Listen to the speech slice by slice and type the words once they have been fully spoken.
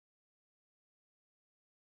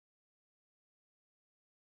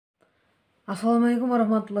Assalamualaikum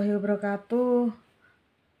warahmatullahi wabarakatuh.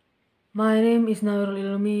 My name is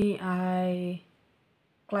Nawirul Ilmi. My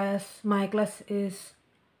class is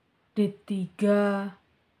D3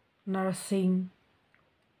 Nursing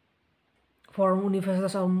from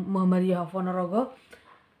Universitas Muhammadiyah Ponorogo,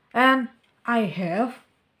 and I have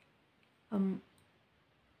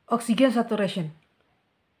oxygen saturation.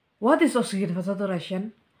 What is oxygen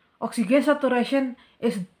saturation? Oxygen saturation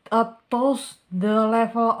is tells the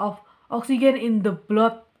level of oxygen in the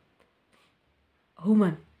blood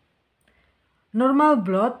human. Normal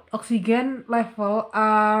blood oxygen level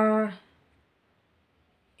are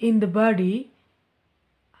in the body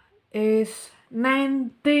is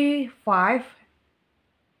 95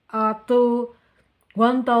 to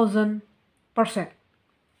 1000%.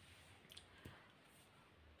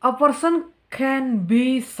 A person can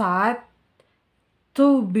be said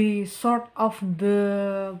to be short of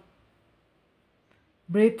the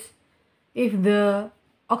breath if the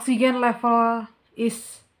oxygen level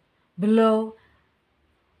is below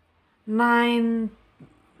 95%.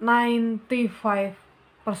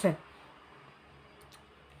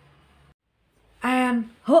 And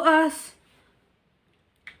how is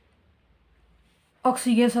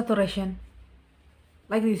oxygen saturation?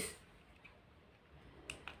 Like this.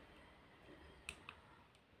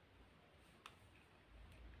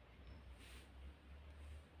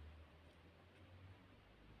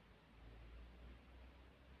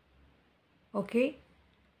 Okay,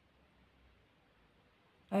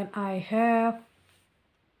 and I have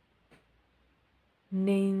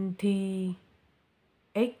 98,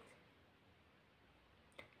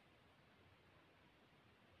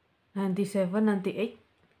 97, 98,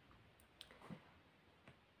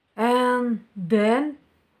 and then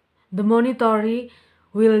the monitor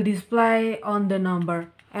will display on the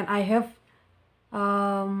number, and I have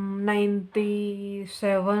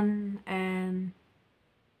 97 and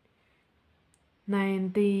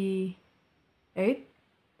 98.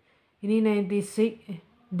 Ini 96,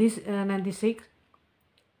 this 96,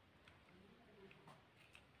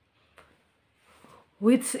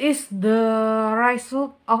 which is the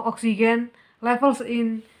result of oxygen levels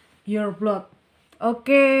in your blood.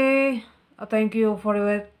 Okay, thank you for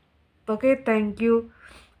your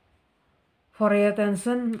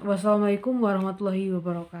attention. Wassalamualaikum warahmatullahi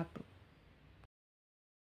wabarakatuh.